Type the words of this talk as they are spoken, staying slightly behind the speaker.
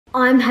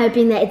I'm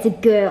hoping that it's a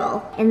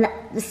girl and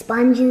that the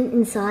sponge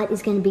inside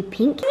is going to be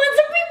pink. I want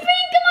to be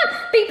pink, come on,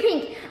 be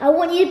pink. I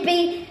want you to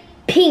be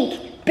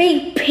pink,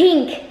 be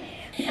pink.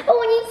 I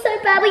want you so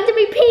badly to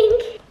be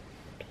pink.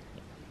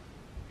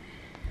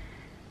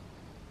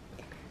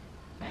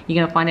 You're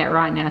going to find out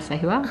right now, say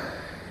who are?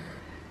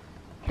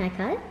 Can I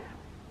cut it?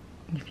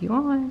 If you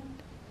want.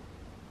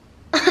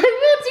 I feel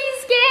too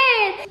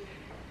scared.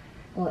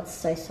 Oh, it's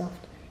so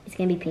soft. It's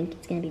going to be pink,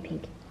 it's going to be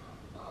pink.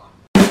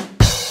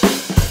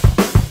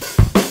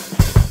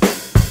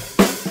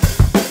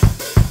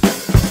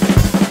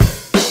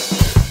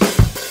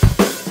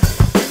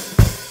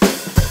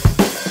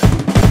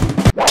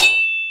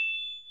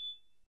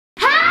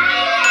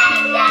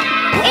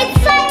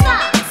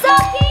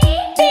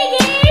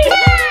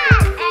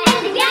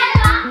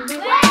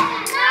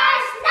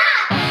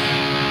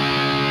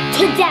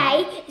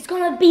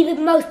 Be the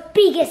most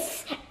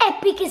biggest,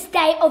 epicest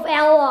day of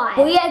our lives.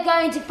 We are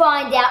going to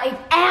find out if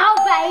our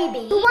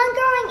baby, the one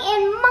growing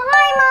in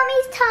my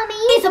mummy's tummy,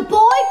 is a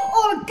boy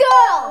or a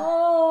girl.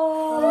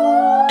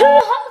 Oh. Who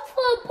hopes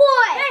for a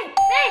boy?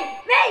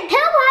 Me.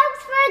 Who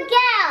hopes for a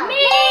girl?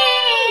 Me.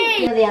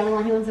 You're the only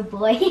one who wants a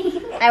boy.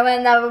 I want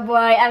another boy.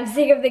 I'm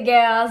sick of the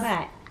girls.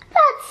 Right.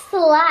 That's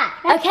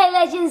slack. Okay,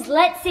 legends,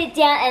 let's sit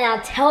down and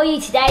I'll tell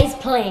you today's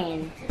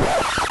plan.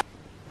 I'm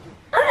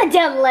gonna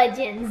tell the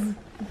legends.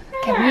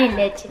 Come here,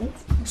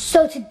 legends.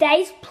 So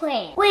today's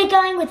plan, we're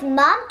going with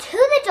Mum to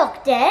the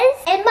doctors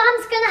and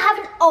Mum's gonna have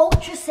an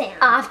ultrasound.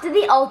 After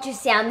the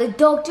ultrasound, the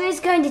doctor is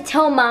going to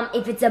tell Mum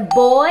if it's a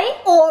boy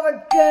or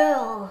a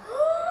girl.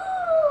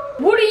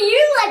 What do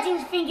you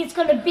legends think it's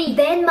gonna be?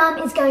 Then Mum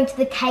is going to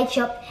the cake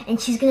shop and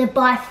she's gonna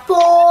buy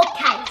 4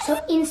 cakes. So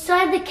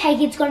inside the cake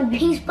it's gonna be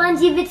pink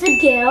sponge if it's a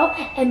girl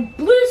and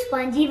blue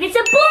sponge if it's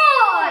a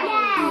boy.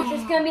 Yeah. So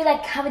it's gonna be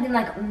like covered in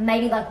like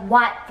maybe like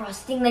white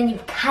frosting, then you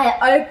cut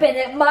it open,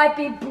 it might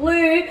be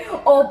blue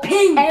or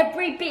pink.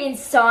 Every bit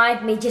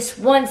inside me just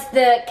wants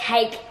the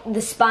cake,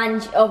 the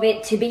sponge of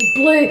it to be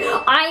blue.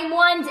 I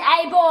want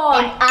a boy.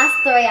 And us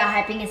 3 are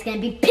hoping it's gonna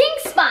be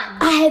pink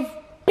sponge. I have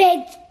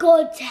begged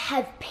God to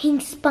have pink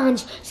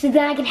sponge so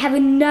that I can have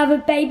another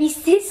baby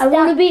sister. I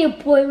want to be a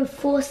boy with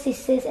 4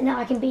 sisters and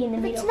I can be in the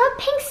middle. If it's not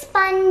pink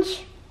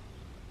sponge,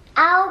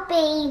 I'll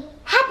be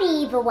happy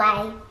either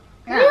way.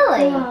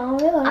 Really? Oh,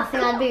 really? I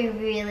think I'd be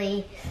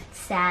really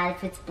sad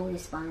if it's blue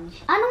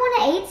sponge. I don't want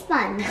to eat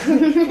sponge.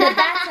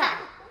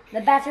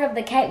 The batter of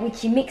the cake,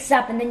 which you mix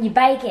up and then you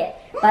bake it.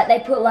 But they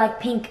put like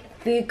pink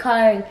food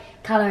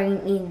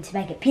colouring in to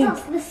make it pink.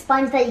 It's not the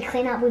sponge that you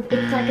clean up with.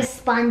 It's like a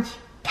sponge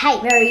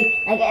cake.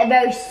 Like a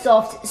very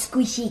soft,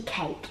 squishy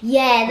cake.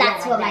 Yeah,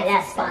 that's what makes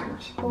it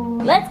sponge.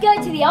 Ooh. Let's go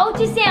to the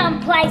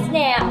ultrasound place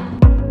now.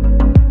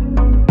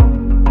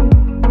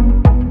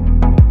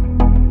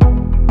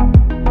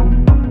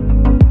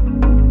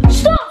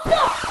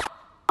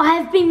 I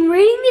have been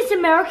reading this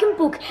American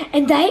book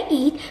and they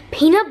eat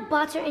peanut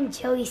butter and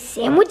jelly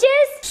sandwiches.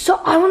 So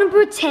I want to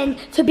pretend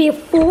to be a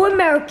full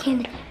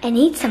American and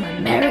eat some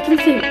American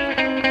food.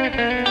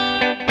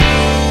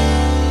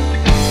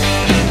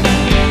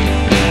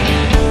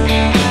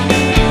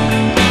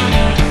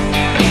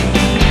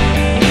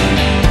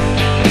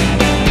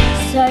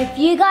 So if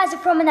you guys are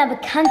from another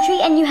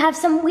country and you have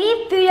some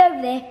weird food over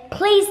there,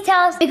 please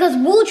tell us because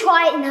we'll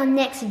try it in our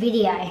next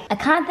video. I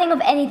can't think of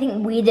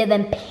anything weirder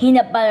than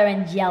peanut butter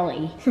and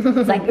jelly.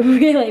 It's like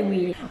really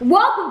weird.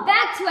 Welcome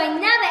back to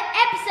another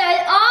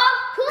episode of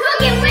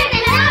Cooking with the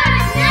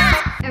Norris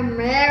Nuts!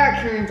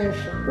 American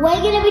edition.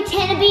 We're gonna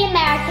pretend to be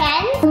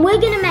American. And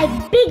we're gonna make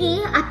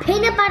Biggie a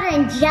peanut butter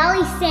and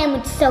jelly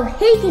sandwich so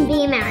he can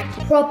be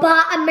American.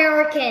 Proper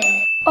American.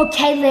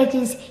 Okay,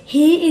 legends,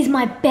 here is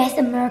my best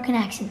American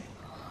accent.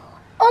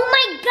 Oh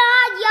my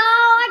God,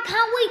 y'all, I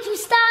can't wait to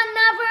start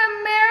another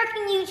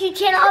American YouTube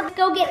channel. I'll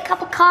go get a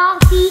cup of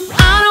coffee.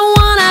 I don't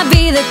wanna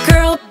be the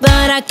girl,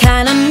 but I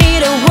kinda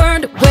need a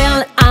word.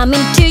 Well, I'm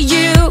into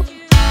you.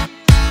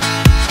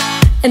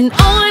 And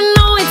all I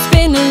know, it's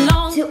been a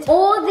long To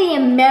all the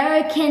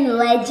American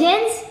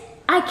legends,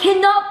 I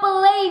cannot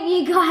believe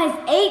you guys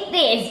ate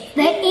this.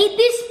 They eat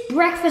this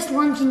breakfast,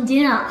 lunch, and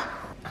dinner.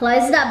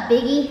 Close it up,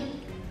 Biggie.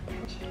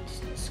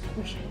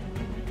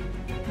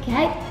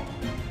 Okay.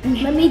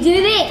 Let me do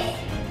this.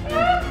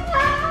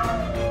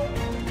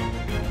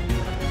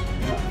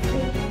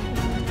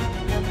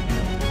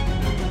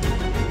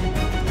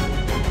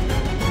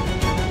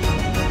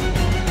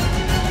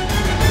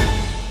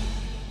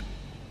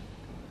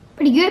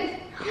 Pretty good.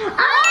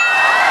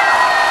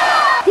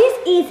 Ah! This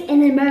is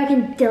an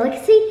American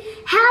delicacy.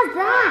 How's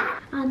that?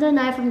 I don't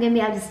know if I'm gonna be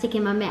able to stick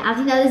in my mouth. I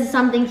think that this is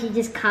something you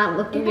just can't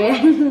look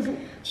at.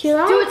 Should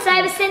I? Do it,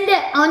 Sabre, send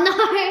it. Oh no.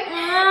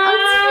 I'm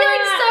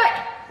feeling so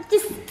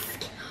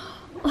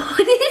oh,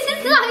 this is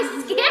so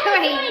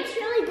scary. It's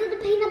really good, the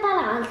peanut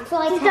butter. So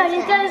just go.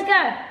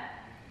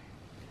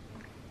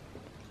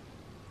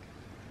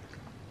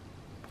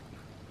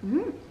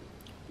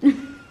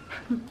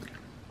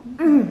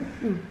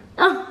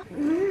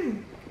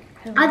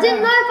 I don't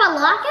know if I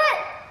like it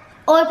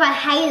or if I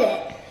hate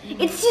it.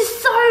 It's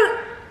just so,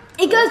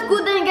 It goes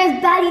good, then it goes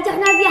bad. You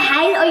don't know if you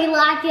hate it or you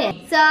like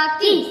it.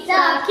 Saki,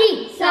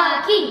 saki,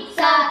 saki,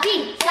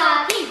 saki,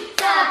 saki,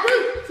 saki.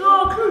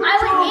 I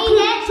would eat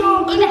it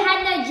if it had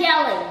no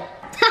jelly.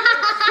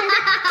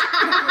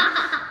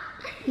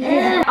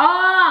 Yeah.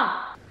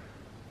 Oh!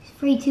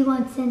 3, 2,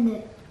 1, send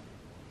it.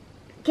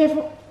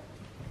 Careful.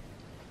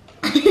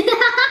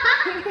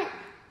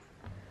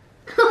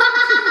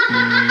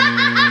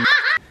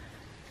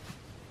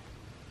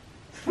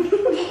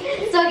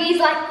 Soggy's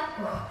like,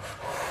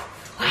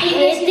 what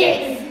is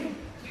this?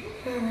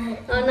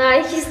 Oh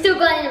no, she's still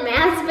got it in her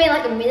mouth. It's been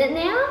like a minute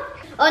now.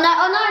 Oh no,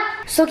 oh no.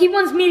 Soggy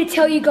wants me to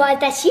tell you guys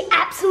that she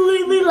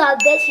absolutely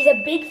loved it. She's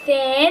a big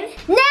fan.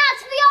 Now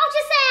to the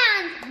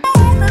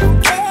ultrasound.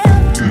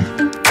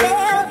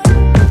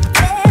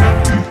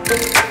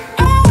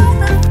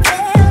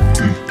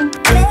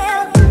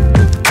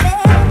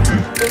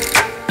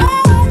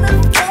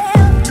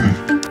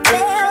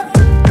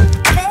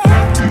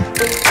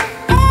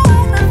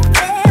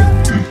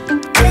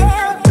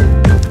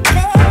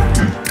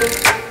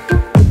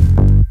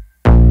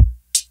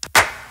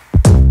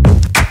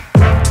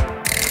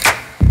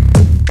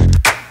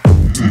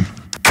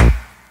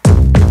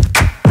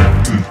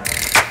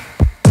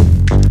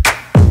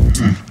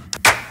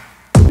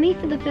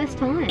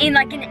 In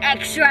like an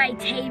X-ray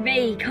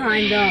TV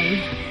kind of.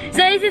 So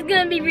this is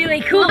gonna be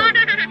really cool.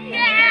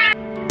 Yeah!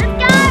 Let's go!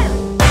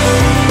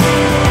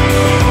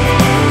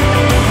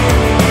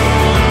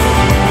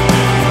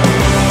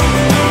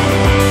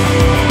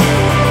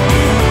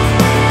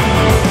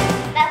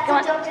 That's the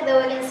doctor that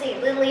we're gonna see,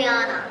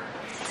 Liliana.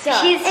 So,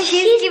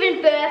 she's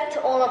given birth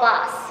to all of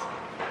us.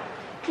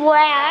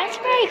 Wow, that's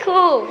very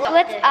cool.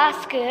 Let's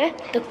ask her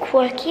the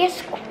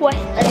quirkiest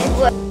question.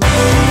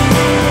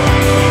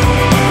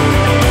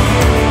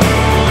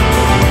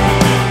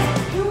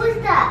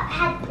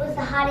 Was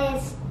the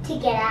hardest to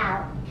get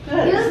out? Who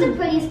was the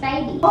prettiest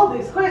baby? All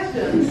these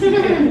questions.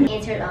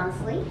 Answer it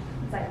honestly.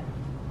 It's like,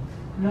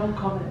 No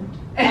comment.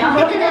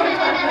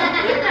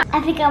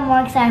 I think I'm more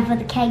excited for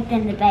the cake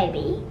than the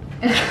baby.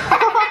 That's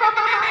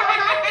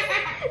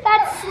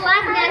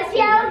slack.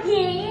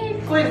 Joking.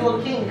 Who is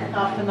looking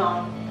after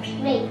now?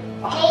 Me.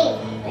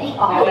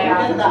 Oh, look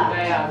at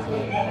that.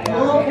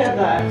 Look at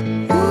that.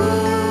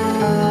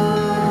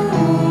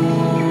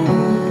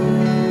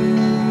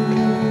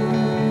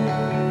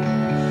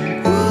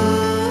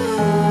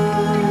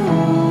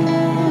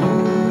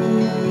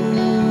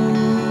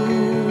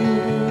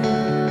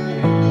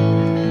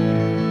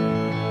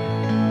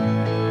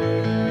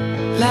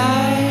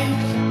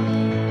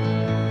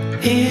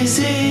 Is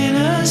in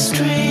a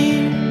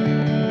stream,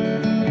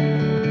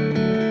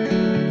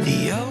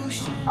 the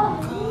ocean.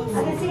 Oh,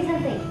 I can see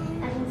something.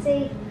 I can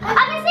see a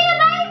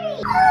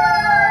baby.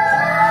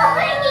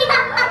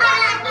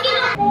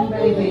 The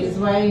baby is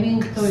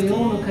waving to you.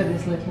 Look at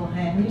his little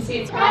hand. You see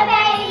it's Hi,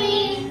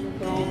 baby.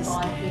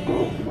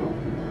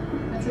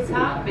 That's his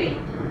heartbeat.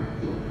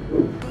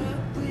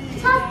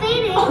 It's heart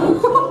beating.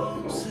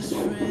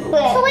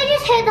 So we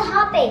just heard the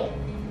heartbeat.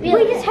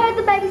 Really? We just heard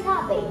the baby's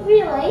heartbeat.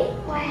 Really?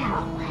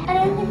 Wow. I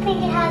don't even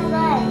think it has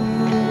legs.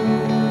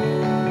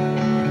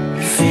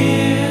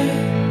 fear.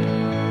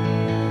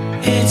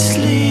 It's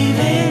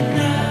leaving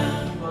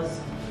now. It was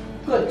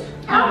good.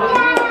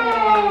 Yay!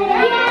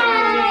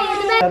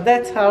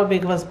 That's how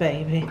big was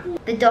baby.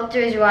 The doctor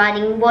is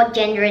writing what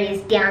gender it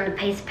is down on a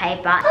piece of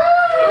paper.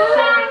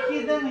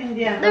 Hidden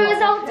Indian. The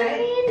result is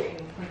in.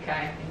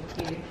 Okay,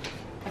 thank you.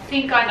 I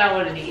think I know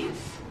what it is.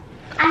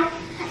 A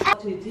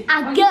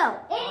girl.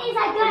 It is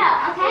a girl,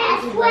 okay? I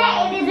swear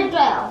it is a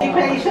girl. Be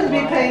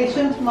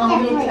patient,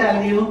 Mom will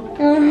tell you.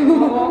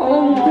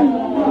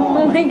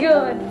 Oh my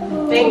god.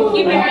 Thank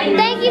you very much.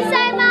 Thank you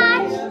so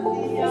much.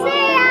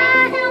 See ya.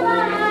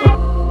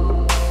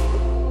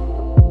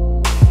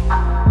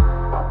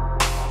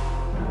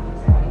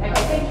 Okay,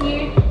 thank you.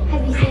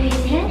 Have you seen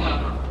his hair?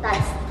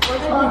 That's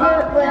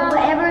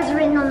whatever is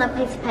written on that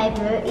piece of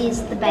paper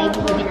is the baby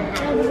we're gonna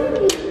have.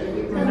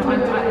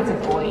 It's a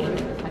boy.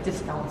 I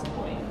just know it's a boy.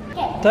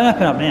 Don't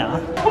open up now. I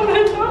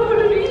don't know what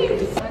it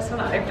is. I just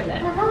want to open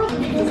it.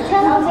 Just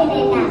turn off in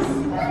it now.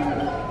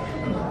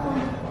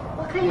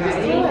 What can you just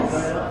tell us?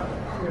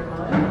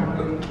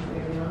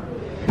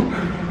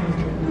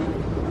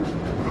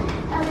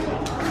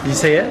 Did you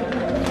see it?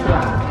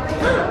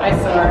 I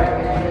saw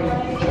it.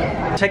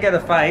 Check out the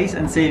face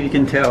and see if you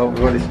can tell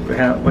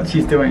what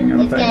she's doing on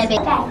the It's gonna face. be.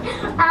 Okay,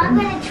 I'm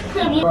gonna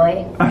try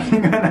boy. I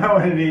think I know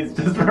what it is,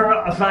 just from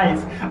her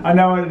face. I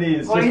know what it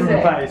is, What just is from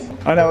it? her face.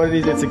 I know what it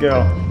is, it's a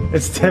girl.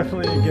 It's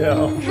definitely a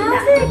girl.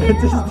 How's it a girl? It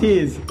just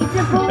is.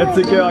 It's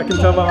a girl, I can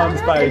tell by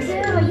Mum's face.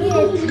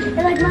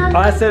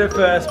 I said it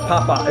first,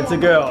 Papa, it's a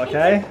girl,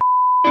 okay?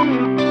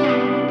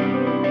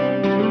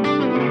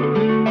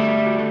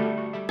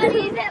 What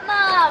is it, Mum? I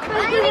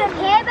don't even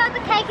care about the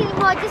cake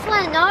anymore, I just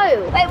want to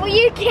know. Wait, were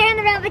you caring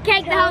about the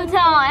cake the whole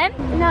time?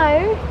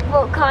 No.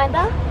 Well,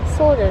 kinda.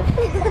 Sort of.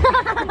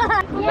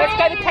 Let's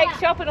go to the cake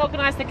shop and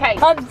organise the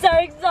cake. I'm so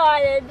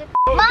excited.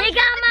 Mom, here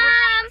come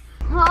Mum.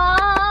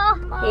 Oh,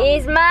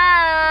 here's Mum.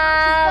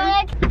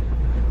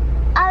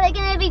 Are they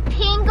going to be they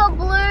pink or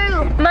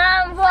blue?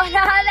 Mum, what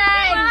are they?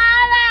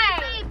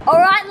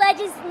 Alright,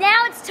 legends,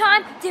 now it's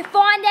time to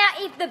find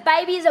out if the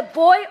baby is a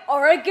boy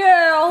or a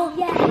girl.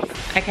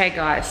 Yes. Okay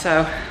guys,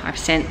 so I've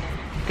sent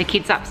the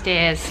kids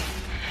upstairs.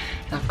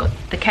 I've got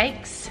the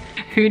cakes.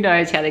 Who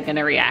knows how they're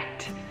gonna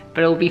react,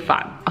 but it'll be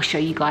fun. I'll show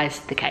you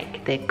guys the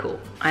cake, they're cool.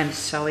 I'm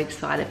so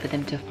excited for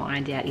them to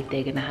find out if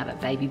they're gonna have a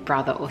baby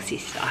brother or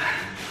sister.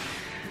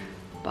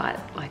 But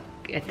like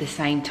at the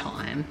same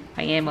time,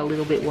 I am a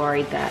little bit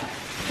worried that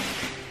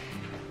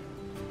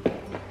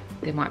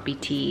there might be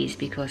tears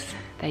because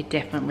they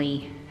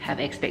definitely have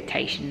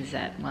expectations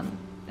that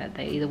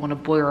they either want a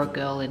boy or a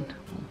girl, and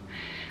well,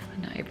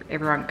 I know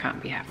everyone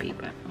can't be happy,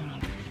 but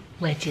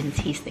legends,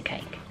 here's the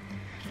cake.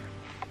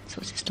 So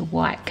it's just a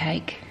white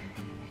cake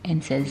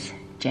and says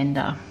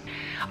gender.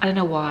 I don't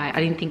know why, I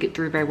didn't think it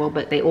through very well,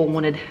 but they all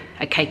wanted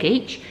a cake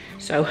each.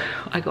 So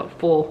I got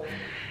 4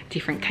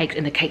 different cakes,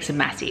 and the cakes are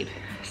massive.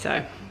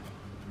 So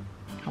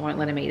I won't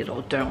let them eat it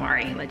all, don't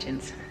worry,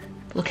 legends.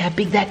 Look how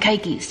big that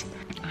cake is.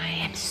 I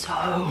am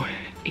so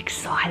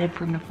excited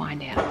for him to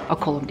find out. I'll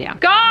call him down.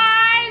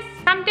 Guys,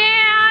 come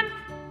down.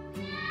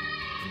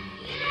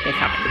 They're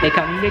coming, they're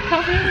coming, they're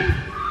coming.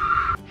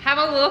 Have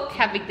a look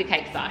how big the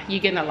cakes are.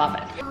 You're gonna love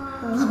it.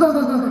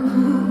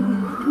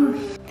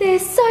 They're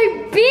so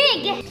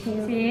big.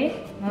 See?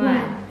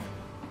 One.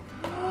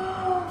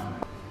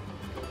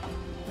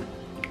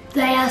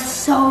 They are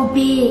so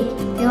big.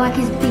 They're like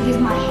as big as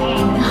my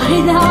hand. I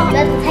know.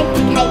 Let's take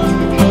the cake to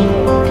the table.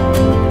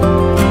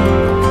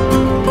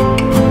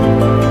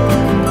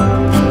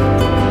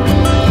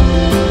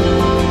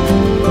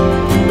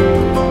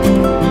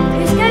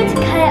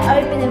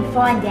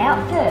 Find out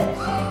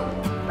first.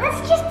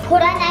 Let's just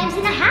put our names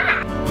in a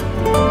hat.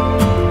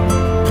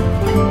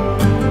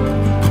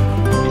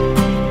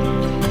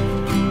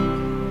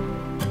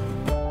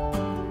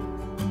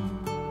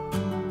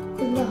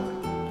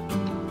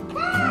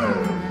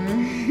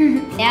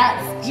 Now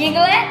let's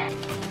jiggle it.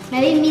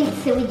 Maybe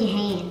mince it with your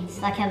hands,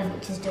 like how the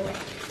butchers do it.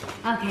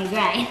 Okay,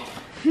 great.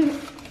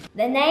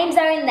 The names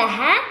are in the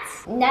hats.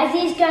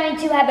 Nazia's going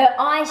to have her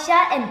eyes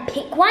shut and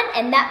pick one,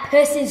 and that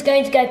person is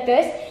going to go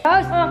first. Oh,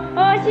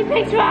 she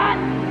picked one.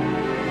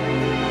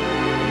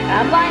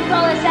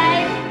 Blindfold her,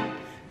 Sabe.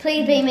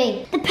 Please be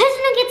me. The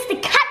person who gets to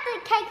cut the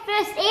cake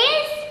first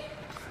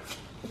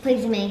is...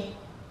 Please be me.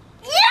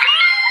 Yeah!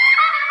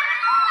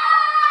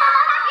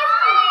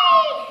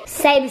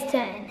 Sabe's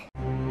turn.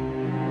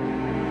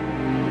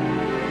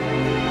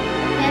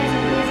 The person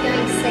who's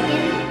going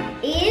second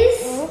is...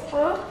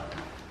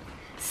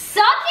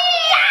 Socky!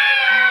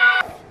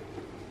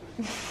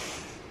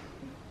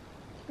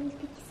 Please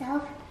pick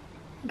yourself.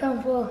 I'm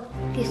going for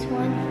this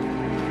one.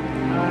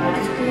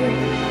 That's good.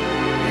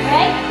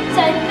 Okay,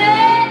 so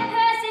third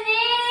person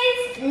is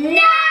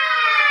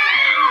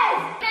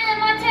Nice! Now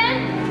my turn.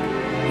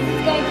 This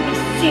is going to be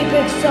super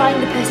exciting,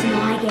 the person I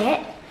get.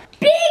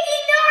 Biggie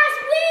Norris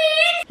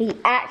wins! He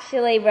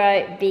actually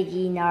wrote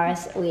Biggie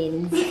Norris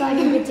wins. If I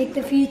can predict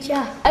the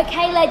future.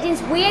 Okay,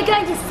 legends, we are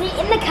going to sit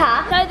in the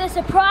car so the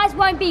surprise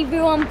won't be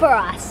ruined for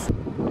us.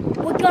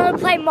 We're gonna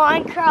play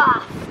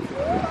Minecraft.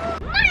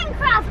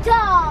 Minecraft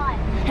time!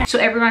 So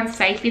everyone's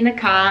safe in the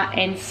car,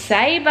 and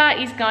Sabre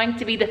is going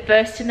to be the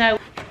first to know.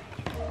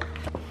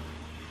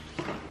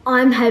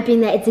 I'm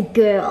hoping that it's a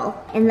girl,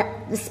 and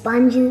that the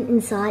sponge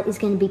inside is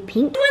going to be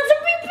pink. I want to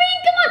be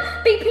pink, come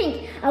on, be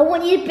pink. I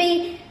want you to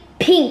be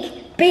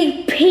pink,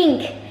 be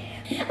pink.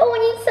 I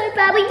want you so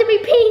badly to be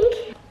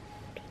pink.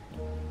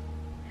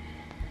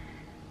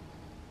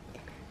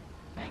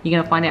 You're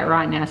gonna find out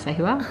right now, say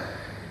who are.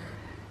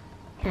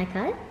 Can I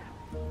cut it?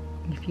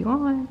 If you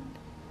want.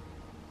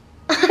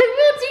 I'm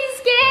real too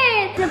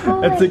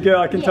scared. It's a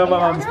girl, I can tell by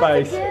mum's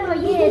face.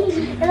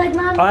 Like,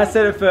 Mum. I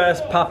said it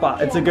first, Papa,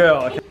 it's a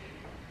girl. Okay.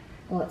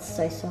 Oh, it's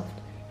so soft.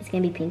 It's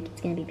gonna be pink,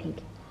 it's gonna be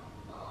pink.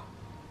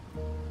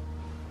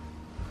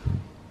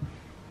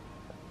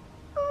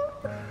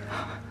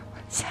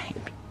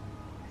 Same.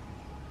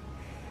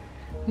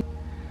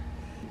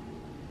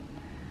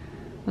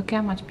 Look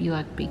how much you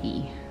like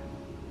Biggie.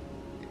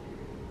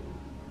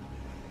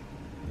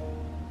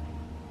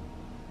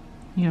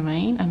 You know what I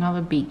mean?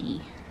 Another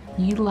Biggie.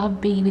 You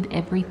love Biggie with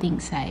everything,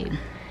 Sabe.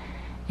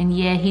 And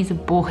yeah, he's a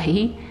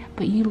boy,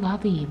 but you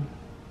love him.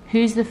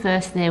 Who's the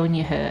first there when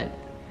you're hurt?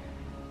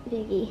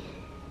 Biggie.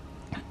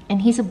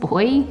 And he's a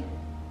boy?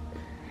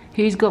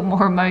 Who's got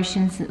more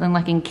emotions and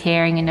like in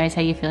caring and knows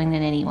how you're feeling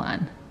than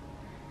anyone?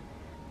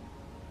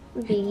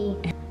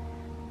 Biggie.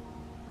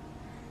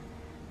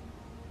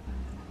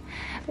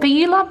 But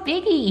you love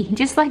Biggie,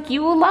 just like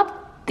you will love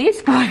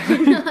this boy.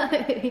 No,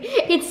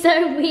 it's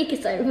so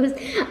weak. So I was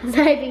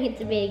hoping it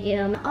to be a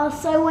girl. I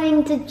was so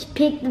wanting to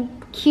pick the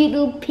cute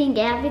little pink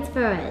outfits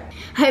for it.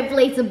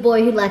 Hopefully it's a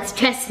boy who likes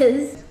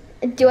dresses.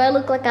 Do I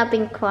look like I've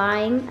been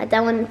crying? I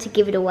don't want to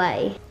give it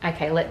away.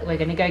 Okay, we're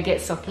gonna go get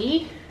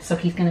Socky.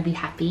 Socky's gonna be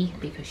happy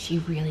because she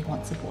really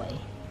wants a boy.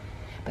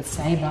 But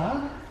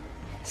Sabre,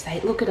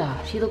 look at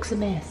her, she looks a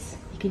mess.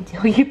 You can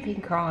tell you've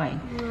been crying.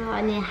 Oh,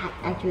 I need to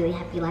act really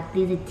happy, like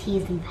these are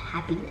tears of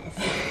happiness.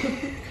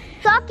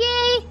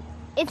 Socky,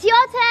 It's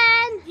your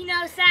turn. You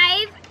know,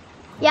 Save?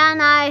 Yeah, I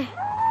know.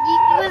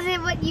 Was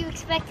it what you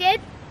expected?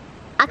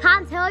 I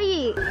can't tell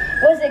you.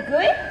 Was it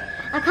good?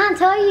 I can't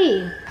tell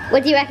you.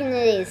 What do you reckon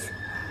it is?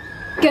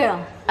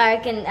 Girl. I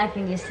can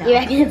just tell. You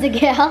reckon it's a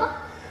girl?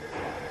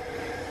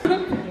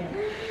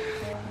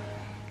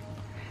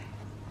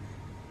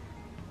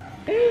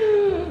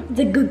 It's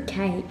a good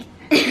cake.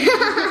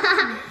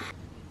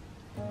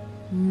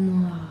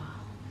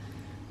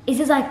 It's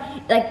just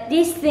like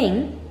this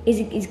thing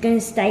is going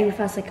to stay with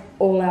us like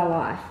all our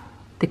life.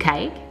 The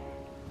cake?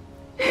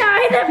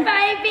 No, the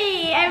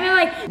baby. I mean,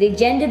 like the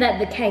gender that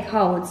the cake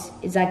holds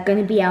is like going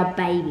to be our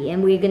baby,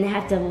 and we're going to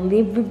have to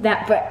live with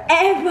that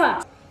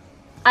forever.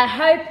 I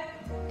hope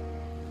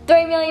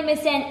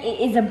 3,000,000% it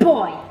is a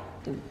boy.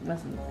 It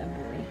wasn't a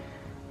boy.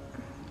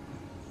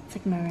 It's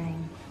like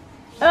meringue.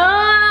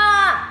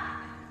 Ah!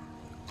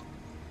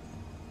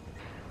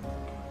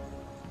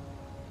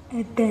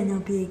 It better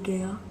not be a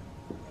girl.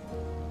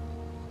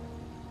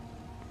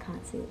 I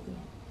can't see it yet.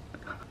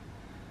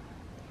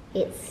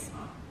 It's...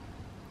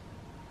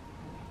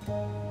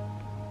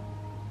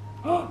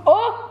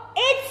 Oh!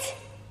 It's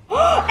a boy!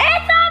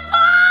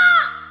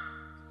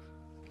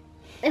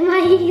 Am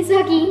I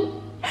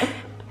sucking?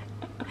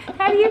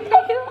 How do you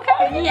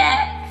feel?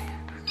 Yes!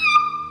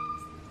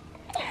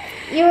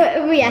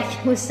 Your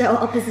reaction was so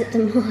opposite to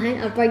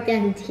mine. I broke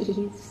down in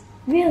tears.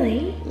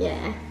 Really?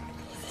 Yeah.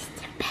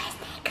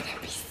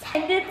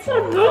 And it's a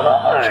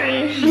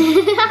boy!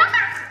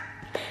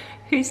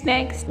 Who's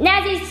next?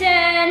 Nazzie's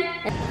turn!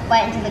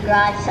 Wait until the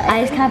garage shows.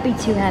 I just can't be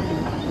too happy.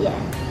 Yeah.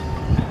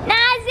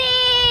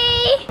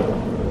 Nazie!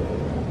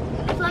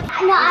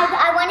 No,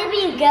 I want to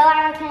be a girl.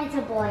 I reckon it's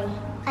a boy.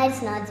 I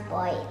just know it's a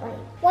boy. Like,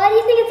 why do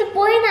you think it's a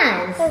boy,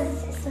 Naz?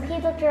 Because he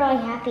looked really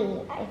happy.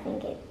 I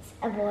think it's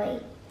a boy.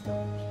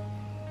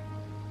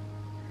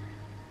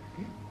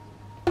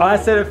 I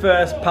said it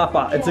first,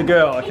 Papa. It's a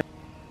girl. Okay.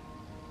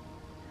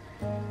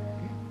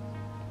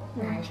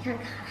 No, you can't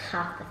cut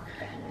half the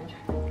thing.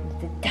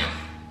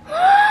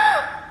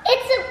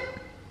 It's a...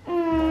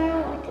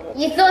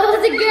 you thought it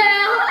was a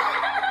girl?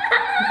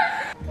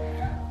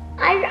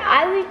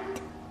 I would...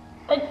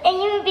 And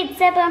you're a bit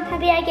sad, but I'm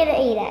happy I get to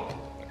eat it.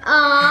 I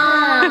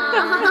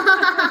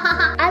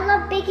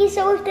love Becky,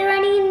 so if they're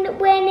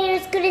anywhere near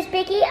as good as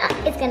Becky,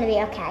 it's going to be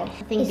okay. I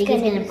think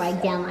Becky's going to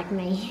break down like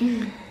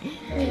me.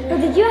 But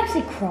did you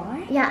actually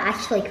cry? Yeah, I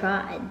actually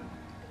cried.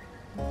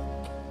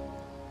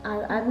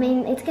 I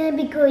mean, it's going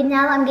to be good.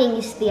 Now that I'm getting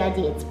used to the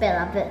idea, it's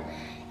better, but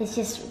it's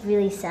just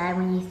really sad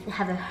when you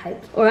have a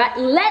hope. Alright,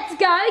 let's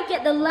go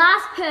get the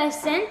last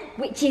person,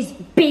 which is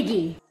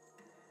Biggie.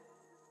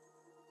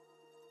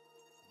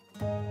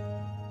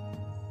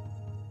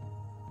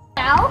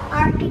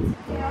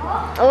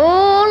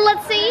 Oh,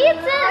 let's see,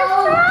 it's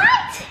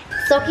right.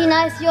 Socky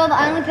knows you're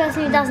the only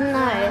person who doesn't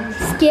know.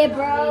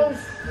 Scarebros.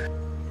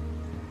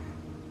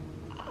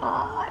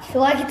 I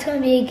feel like it's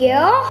gonna be a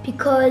girl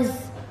because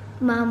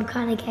Mum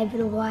kind of gave it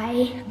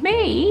away.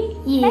 Me?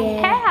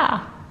 Yeah.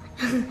 How?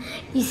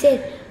 You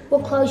said,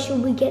 what clothes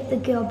should we get the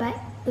girl back?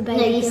 The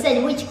baby No, you girl?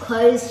 said which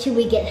clothes should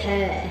we get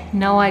her?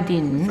 No, I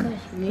didn't.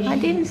 I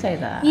didn't say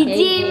that. You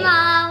did,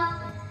 Mum.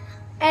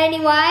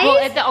 Anyway. Well,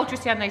 at the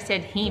ultrasound they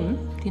said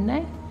him, didn't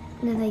they?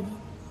 No, they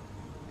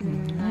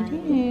didn't. I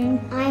did.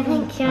 I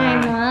think so,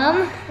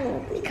 Mum.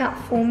 You can't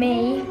fool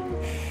me.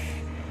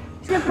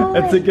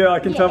 It's a girl. I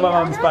can tell by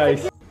Mum's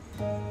face.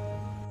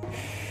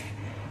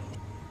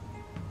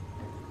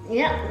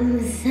 Yep,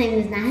 the same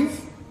as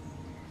Naz.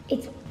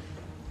 It's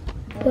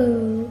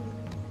Boo.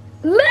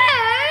 Lou!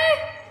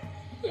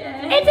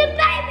 Yeah. It's a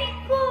baby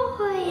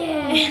boy!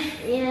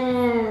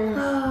 Yeah.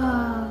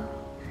 Oh.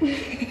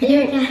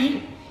 You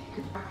okay?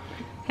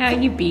 How are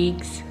you,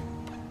 Biggs?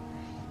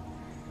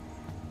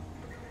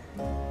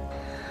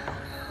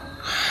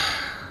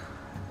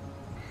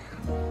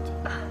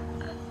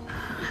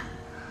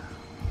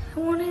 I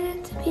wanted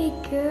it to be a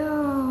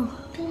girl.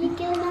 Can you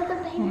get another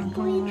baby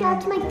boy and go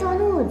to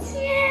McDonald's?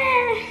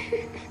 Yeah.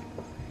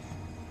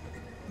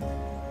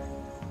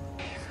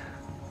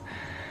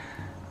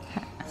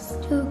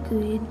 Still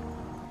good.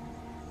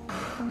 I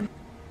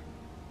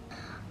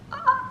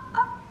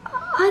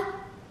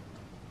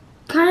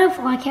kind of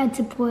like how it's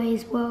a boy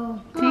as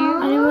well. I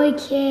don't really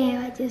care.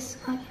 I just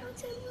like how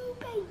it's a little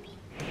baby.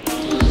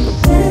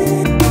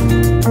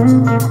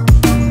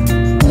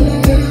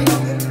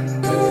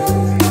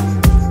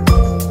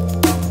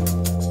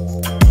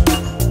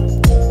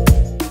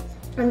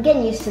 I'm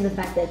getting used to the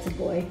fact that it's a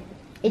boy.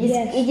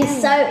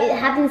 It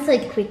happens so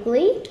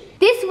quickly.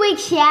 This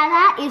week's shout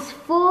out is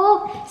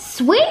for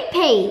Sweet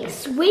Pea.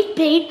 Sweet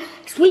pea,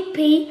 sweet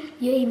pea,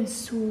 you're even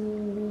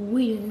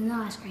sweeter than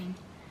ice cream.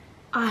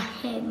 I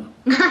am.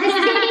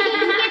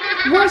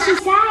 What did she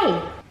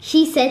say?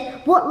 She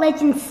said, what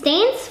legend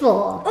stands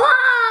for?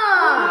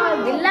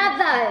 Oh, we love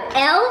those.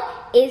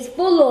 L is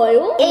for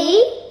loyal.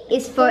 E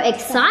is for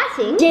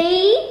exciting.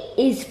 D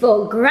is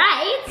for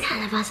great.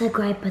 None of us are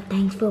great, but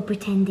thanks for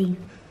pretending.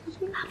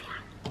 Love ya.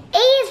 E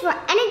is for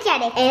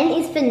energetic. N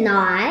is for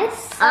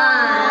nice.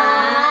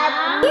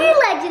 You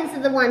legends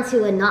are the ones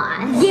who are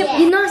nice. Yep,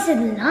 you're nice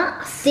and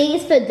nice. D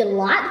is for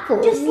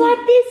delightful. Just like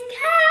this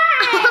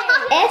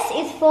cat. S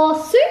is for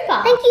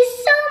super. Thank you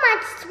so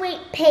much, Sweet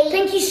Pea.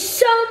 Thank you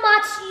so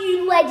much,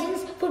 you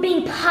legends, for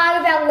being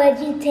part of our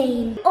legend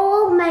team.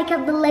 All make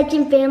up the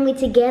legend family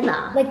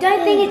together. Like,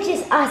 don't think it's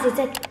just us. It's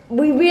like,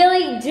 we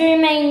really do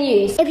make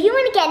news. If you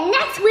want to get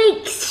next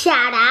week's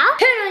shout out,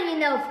 Turn on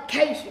your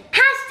notification.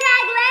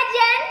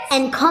 #legends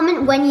and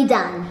comment when you're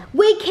done.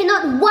 We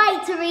cannot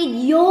wait to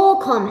read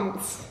your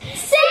comments.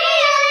 See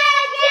you,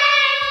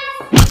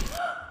 legends!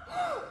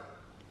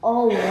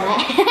 Oh,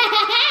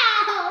 wow.